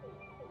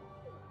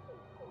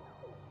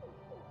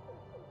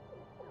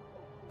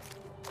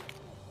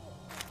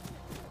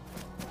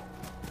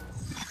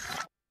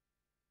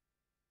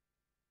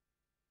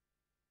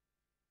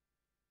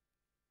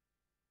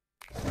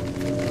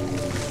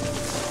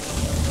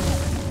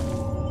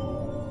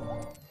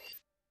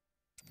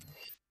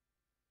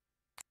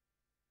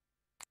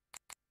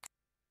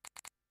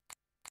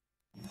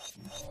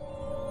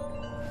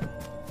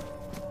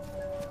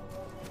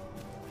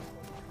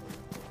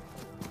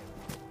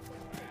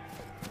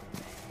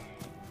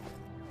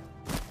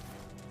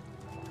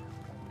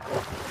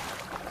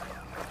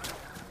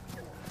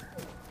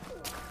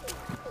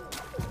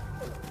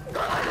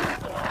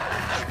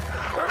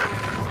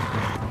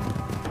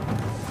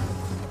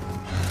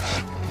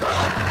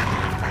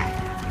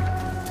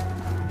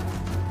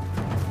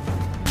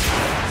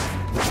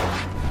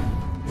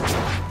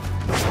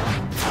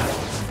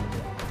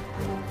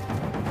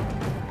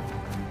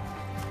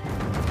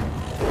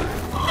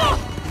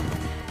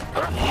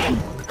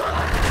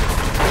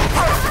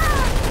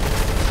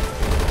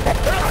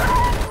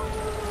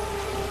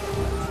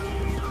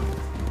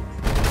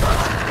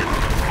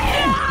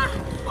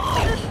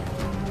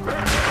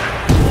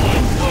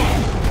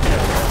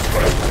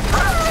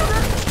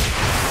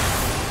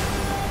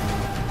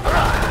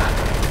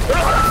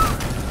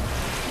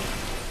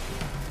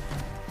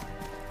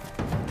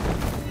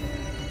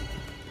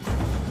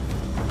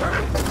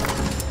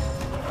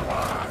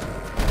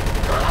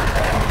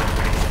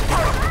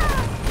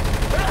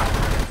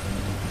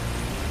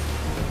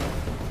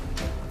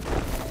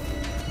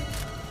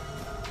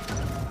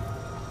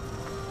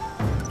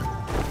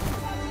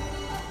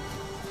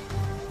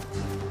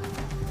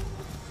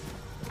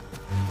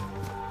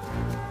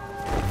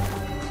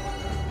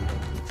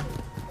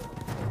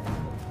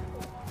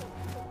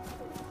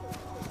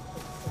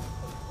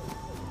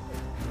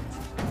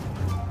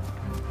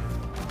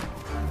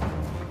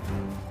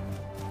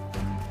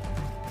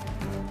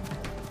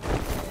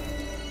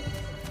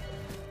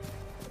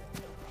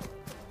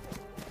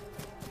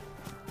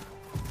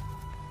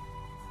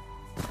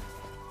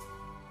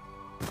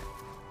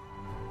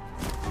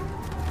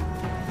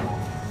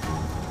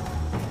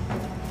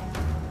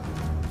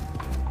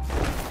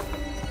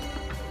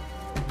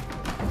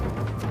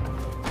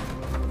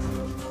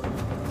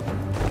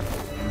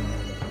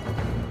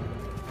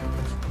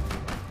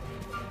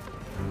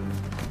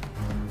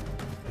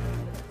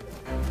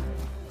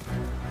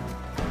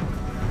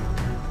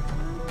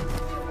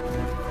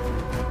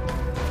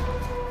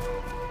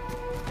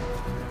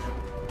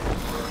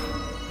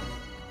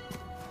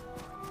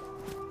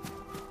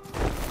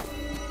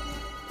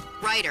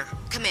 Ryder,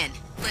 come in.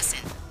 Listen,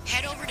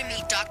 head over to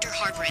meet Dr.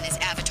 Harper and his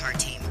Avatar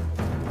team.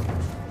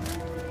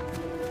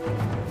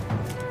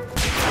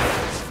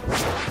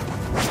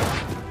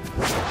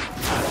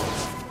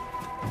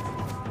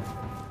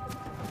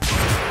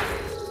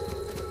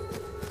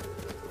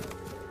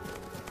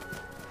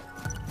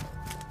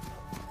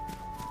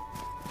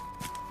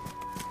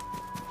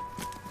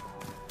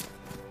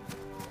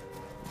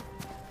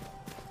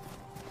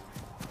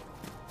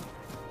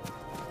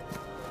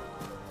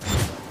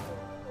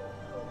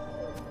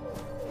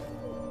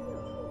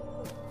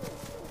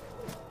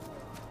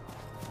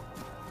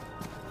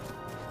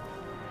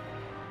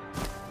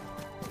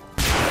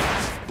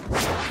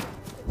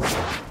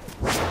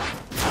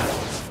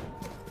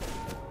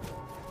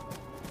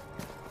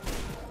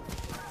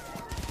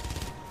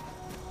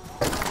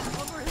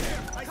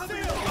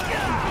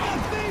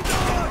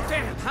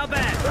 How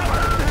bad?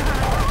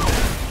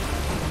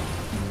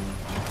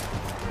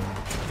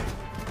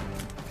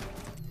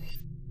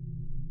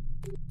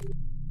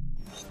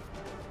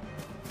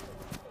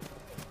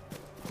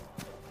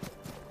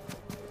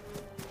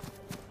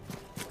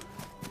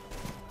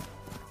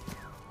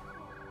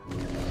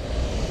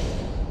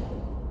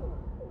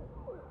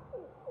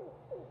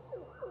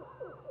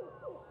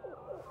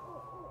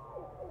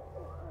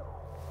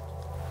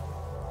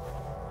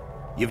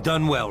 You've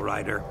done well,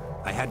 Ryder.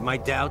 I had my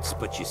doubts,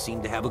 but you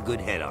seem to have a good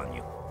head on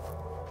you.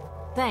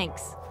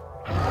 Thanks.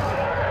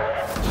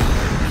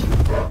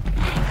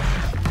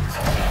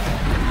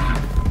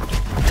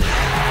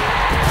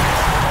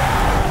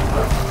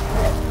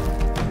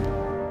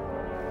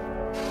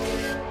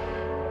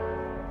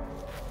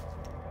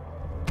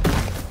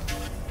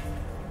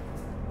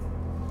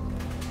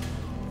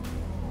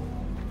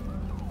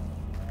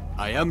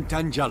 I am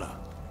Tangella.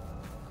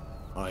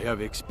 I have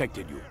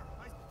expected you.